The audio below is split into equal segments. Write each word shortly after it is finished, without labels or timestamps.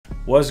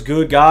What's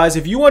good, guys?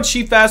 If you want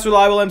cheap, fast,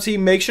 reliable MT,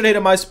 make sure to hit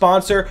up my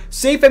sponsor,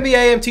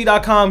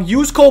 safenbamt.com.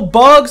 Use code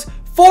BUGS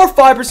for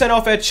 5%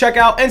 off at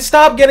checkout and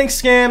stop getting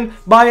scammed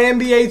by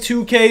NBA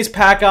 2K's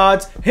pack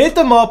odds. Hit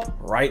them up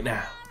right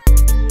now.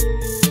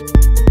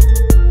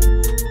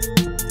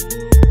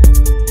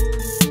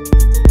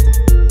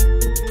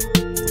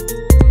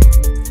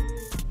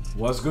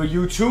 What's good,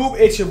 YouTube?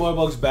 It's your boy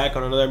Bugs back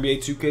on another NBA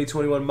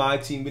 2K21 My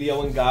Team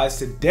video. And guys,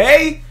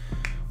 today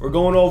we're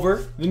going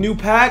over the new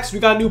packs. We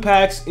got new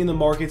packs in the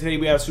market today.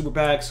 We have super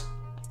packs.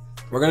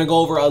 We're gonna go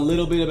over a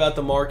little bit about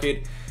the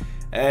market.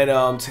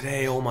 And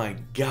today, oh my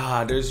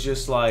god, there's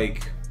just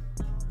like,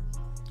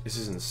 this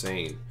is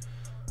insane.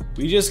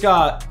 We just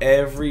got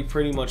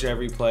pretty much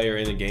every player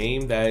in the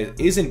game that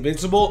is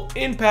invincible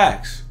in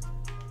packs.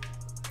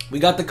 We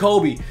got the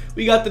Kobe,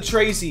 we got the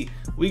Tracy,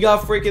 we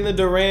got freaking the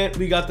Durant,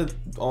 we got the,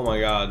 oh my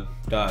god,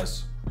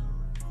 guys.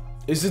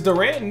 Is the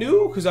Durant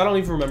new? Because I don't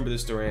even remember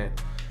this Durant.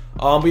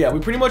 But yeah, we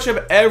pretty much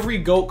have every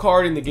GOAT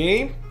card in the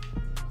game.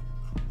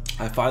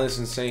 I find this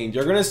insane.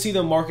 You're gonna see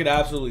the market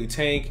absolutely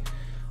tank.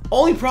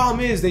 Only problem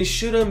is they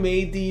should have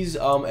made these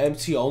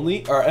MT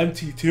only or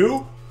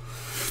MT2,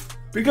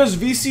 because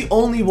VC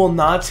only will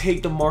not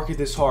take the market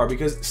this hard,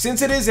 because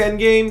since it is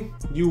endgame,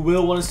 you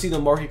will want to see the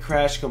market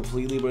crash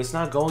completely, but it's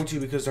not going to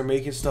because they're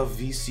making stuff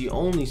VC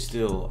only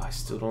still. I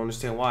still don't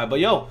understand why, but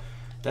yo,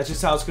 that's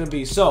just how it's gonna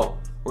be. So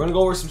we're gonna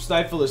go over some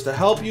snipe fillers to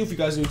help you. If you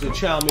guys are new to the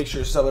channel, make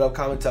sure to sub it up,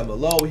 comment down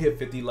below. We hit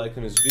 50 likes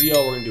on this video,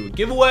 we're gonna do a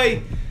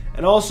giveaway.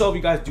 And also, if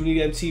you guys do need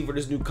MT for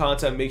this new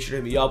content, make sure to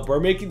hit me up. We're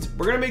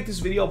gonna make this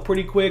video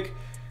pretty quick.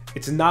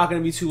 It's not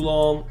gonna be too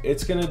long.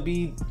 It's not gonna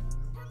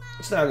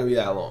be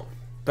that long.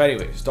 But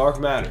anyways, dark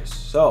matters.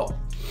 So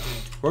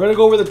we're gonna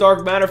go over the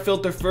dark matter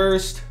filter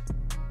first.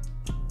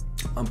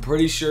 I'm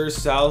pretty sure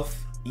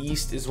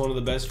Southeast is one of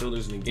the best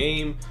filters in the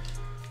game,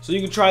 so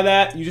you can try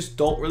that. You just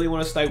don't really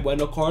want to snipe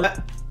Wendell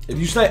Carter. If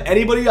you snipe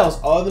anybody else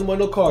other than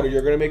Wendell Carter,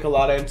 you're gonna make a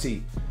lot of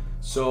MT.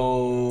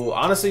 So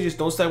honestly, just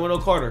don't snipe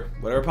Wendell Carter.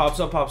 Whatever pops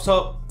up, pops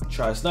up.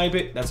 Try to snipe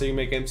it. That's how you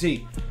make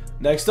MT.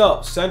 Next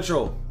up,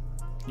 Central.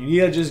 You need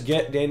to just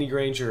get Danny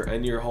Granger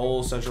and your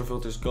whole Central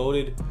filter's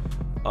goated.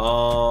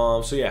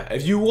 So yeah,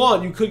 if you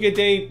want, you could get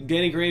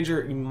Danny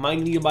Granger. You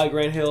might need to buy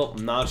Grant Hill.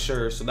 I'm not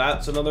sure. So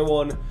that's another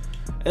one.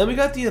 And then we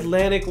got the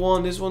Atlantic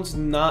one. This one's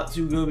not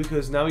too good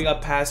because now we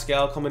got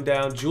Pascal coming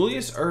down.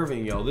 Julius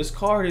Erving, yo, this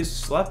card is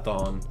slept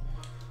on.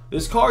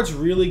 This card's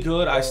really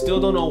good. I still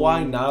don't know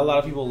why not a lot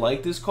of people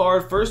like this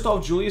card. First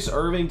off, Julius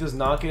Erving does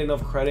not get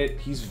enough credit.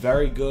 He's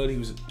very good.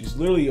 He's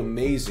literally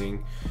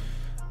amazing.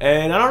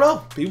 And I don't know.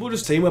 People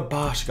just same with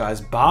Bosch,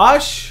 guys.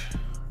 Bosch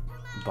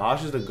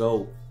is the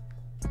GOAT.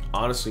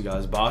 Honestly,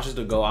 guys, Bosch is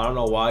the GOAT. I don't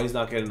know why he's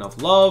not getting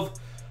enough love.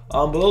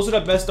 But those are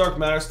the best dark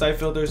matter snipe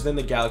filters. Then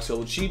the Galaxy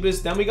Gold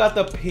cheapest. Then we got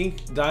the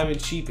Pink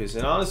Diamond cheapest.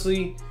 And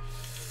honestly,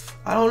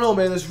 I don't know,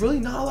 man. There's really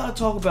not a lot to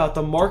talk about.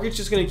 The market's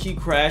just going to keep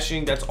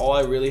crashing. That's all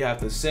I really have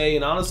to say.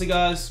 And honestly,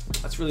 guys,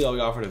 that's really all we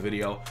got for the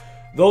video.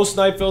 Those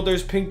snipe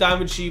filters, Pink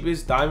Diamond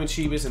cheapest,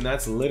 and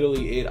that's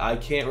literally it. I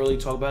can't really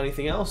talk about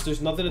anything else. There's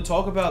nothing to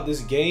talk about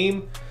this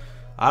game.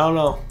 I don't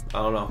know.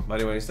 But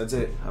anyways, that's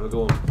it. Have a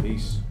good one.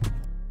 Peace.